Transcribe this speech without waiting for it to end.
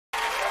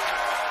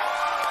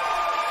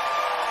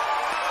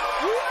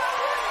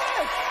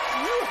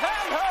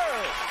have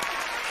heard.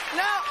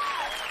 Now,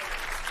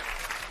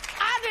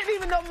 I didn't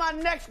even know my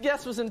next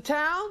guest was in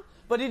town,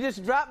 but he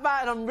just dropped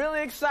by, and I'm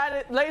really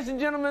excited. Ladies and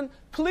gentlemen,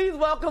 please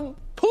welcome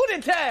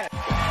Pootie Tang.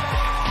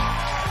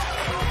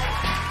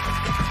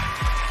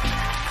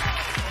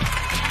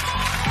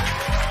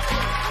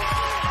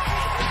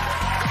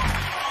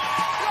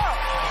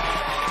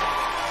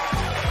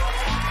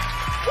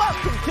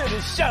 Welcome to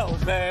the show,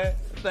 man.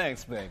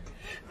 Thanks, baby.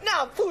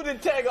 Now, Pootie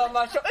Tang on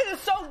my show. It is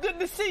so good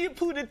to see you,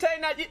 Pootie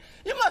Tang. Now,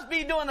 you must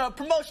be doing a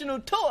promotional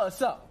tour or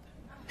something.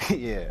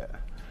 Yeah.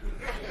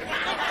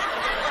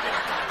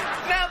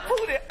 Now,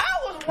 Pootie, I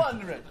was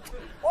wondering,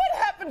 what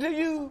happened to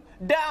you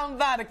down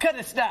by the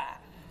Cuddy style?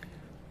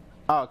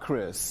 Oh,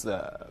 Chris,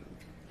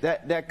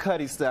 that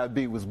Cuddy style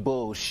beat was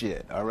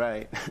bullshit, all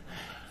right?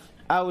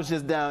 I was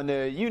just down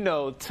there, you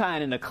know,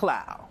 tying in a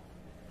cloud.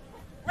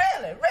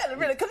 Really?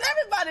 Because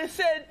everybody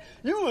said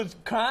you was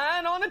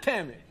crying on the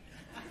Tammy.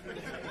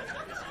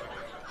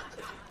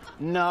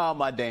 No,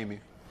 my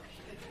Damie.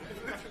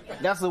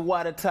 That's a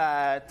water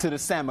tie to the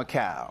salmon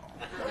cow.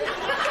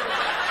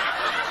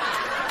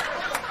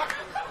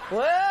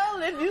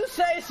 Well, if you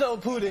say so,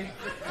 Pootie.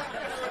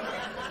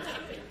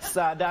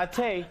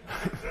 Sadate.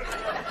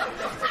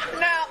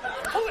 Now,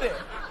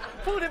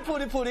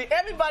 Pootie,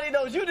 everybody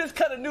knows you just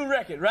cut a new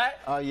record, right?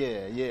 Oh,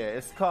 yeah.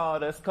 It's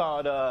called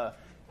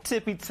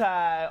Tippy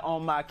Tie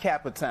on My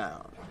Capitan.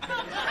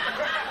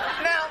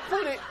 Now,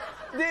 Pootie,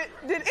 did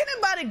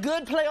anybody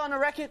good play on the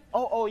record?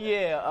 Oh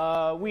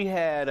yeah. We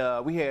had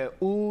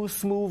Ooh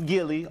Smooth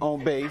Gilly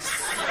on bass.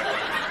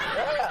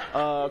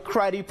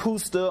 Critey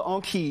Pooster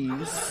on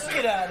keys.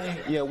 Get out of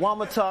here. Yeah,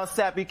 Wamatar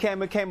Sappy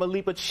came a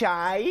leap of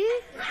chai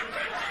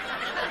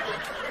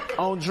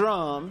on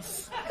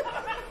drums.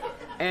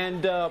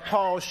 And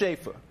Paul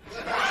Schaefer.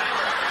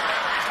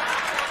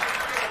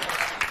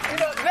 You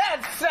know,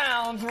 that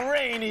sounds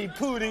rainy,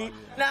 Pootie.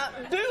 Now,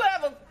 do you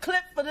have a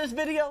clip for this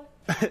video?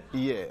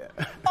 Yeah.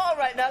 All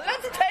right, now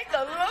let's take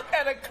a look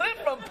at a clip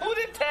from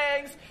Pootie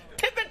Tang's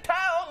Tippy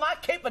Tie on My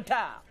Caper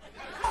Tie.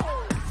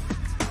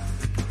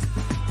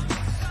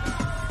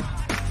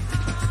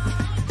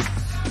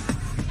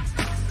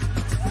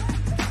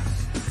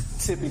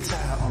 Tippy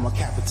tie on my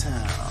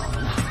Capitan.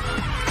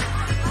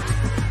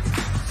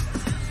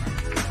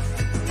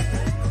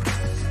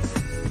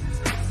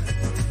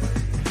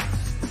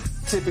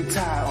 Tippy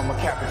tie on my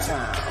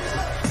Capitan.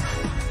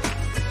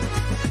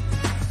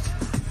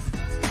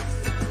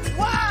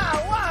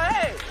 Wow,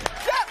 hey!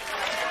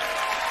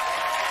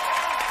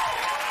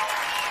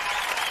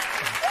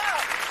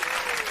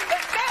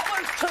 That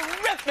was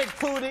terrific,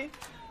 Pootie.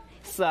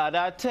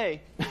 Sadate.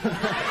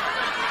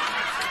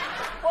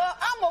 Well,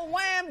 I'm a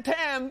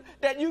wham-tam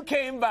that you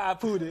came by,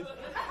 Pootie.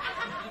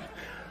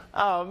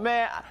 Oh,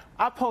 man,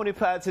 I pony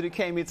pie to the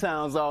Kami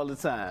Towns all the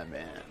time,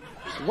 man.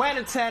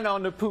 Wham tan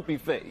on the poopy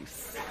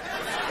face.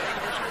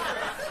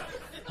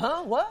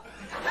 Huh? What?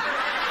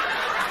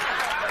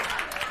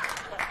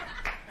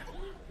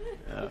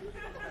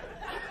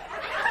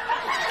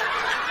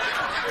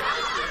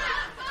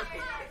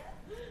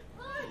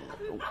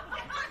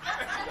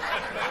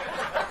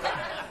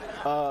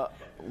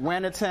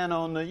 Wanatan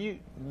on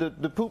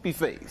the poopy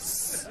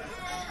face.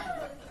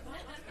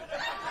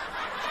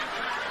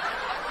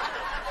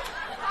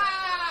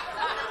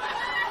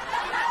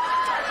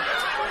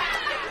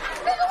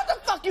 Nigga, what the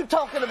fuck you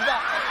talking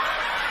about?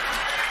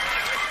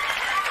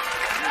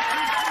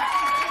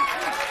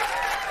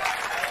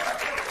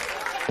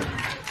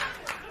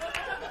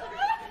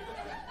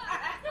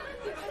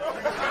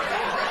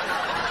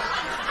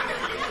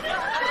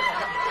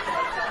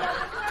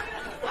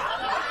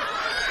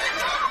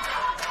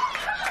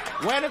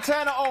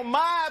 Wanatana on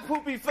my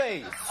poopy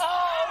face.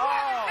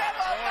 Oh,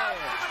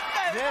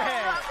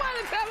 yeah.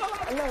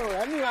 Hello,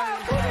 I knew I